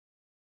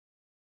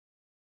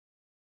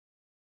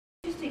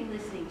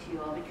listening to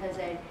you all because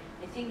I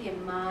think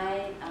in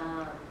my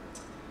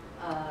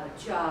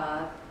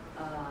job,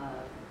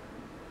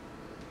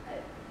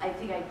 I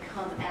think I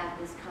come at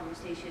this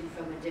conversation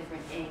from a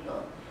different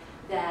angle.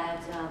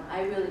 That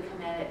I really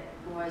come at it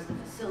more as the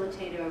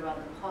facilitator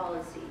around the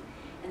policy.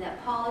 And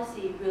that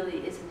policy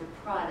really isn't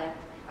a product.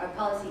 Our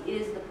policy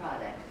is the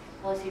product.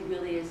 Policy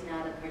really is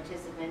not a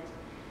participant.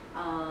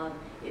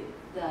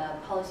 The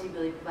policy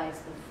really provides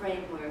the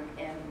framework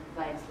and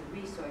provides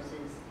the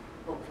resources,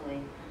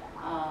 hopefully.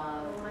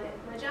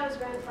 My job is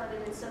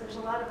grandfathered in, so there's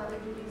a lot of other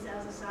duties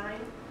as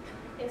assigned.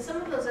 And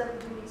some of those other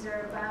duties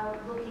are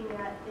about looking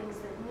at things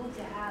that need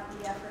to have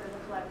the effort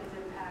of a collective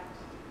impact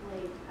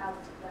laid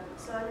out to them.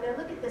 So I mean, I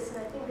look at this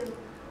and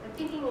I'm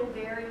thinking in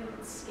varied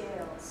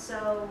scales.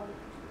 So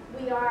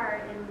we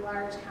are in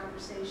large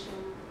conversation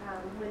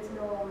with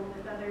Noel and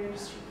with other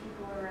industry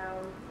people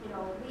around. You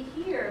know, we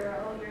hear,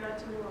 oh, you're not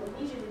doing what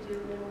we need you to do,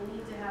 and we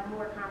need to have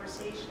more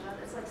conversation.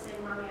 It's like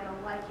saying, Mommy, I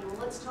don't like you. Well,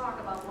 let's talk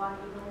about why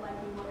you don't like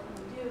me. What can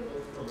we do?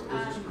 From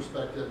a business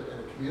perspective and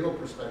a communal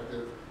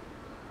perspective,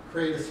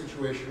 create a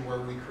situation where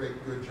we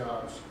create good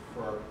jobs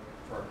for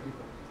our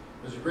people.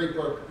 There's a great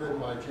book written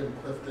by Jim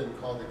Clifton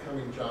called The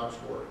Coming Jobs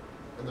War.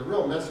 And the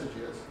real message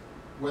is,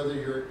 whether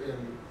you're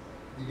in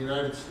the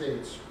United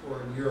States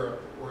or in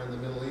Europe or in the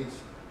Middle East,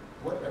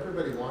 what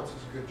everybody wants is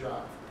a good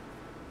job.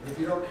 And if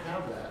you don't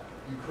have that,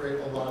 you create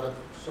a lot of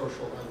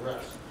social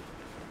unrest.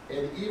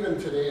 And even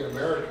today in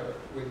America,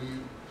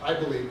 I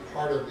believe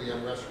part of the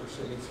unrest we're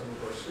seeing in some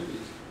of our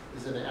cities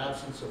is an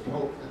absence of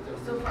hope.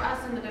 So for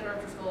us in the Denver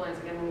After School Alliance,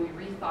 again, when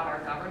we rethought our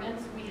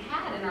governance, we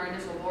had in our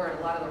initial board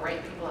a lot of the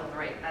right people at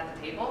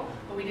the table,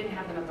 but we didn't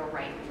have them at the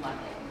right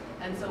level.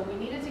 And so we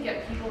needed to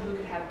get people who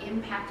could have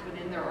impact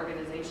within their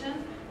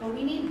organization, but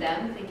we need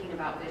them thinking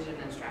about vision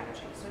and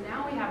strategy. So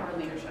now we have our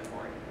leadership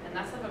board, and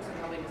that's the folks who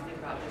are helping us think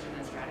about vision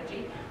and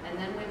strategy. And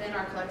then within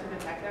our collective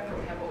impact effort,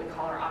 we have what we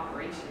call our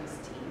operations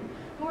team,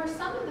 who are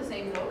some of the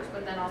same folks,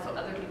 but then also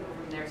other people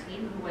from their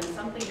team who, when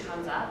something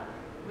comes up,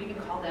 we can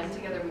call them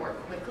together more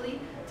quickly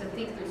to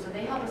think through. So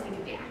they help us think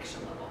at the action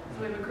level.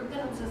 So we have a group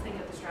that helps us think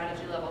at the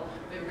strategy level.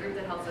 We have a group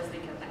that helps us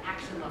think at the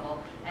action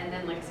level. And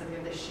then, like I said, we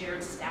have the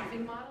shared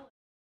staffing model.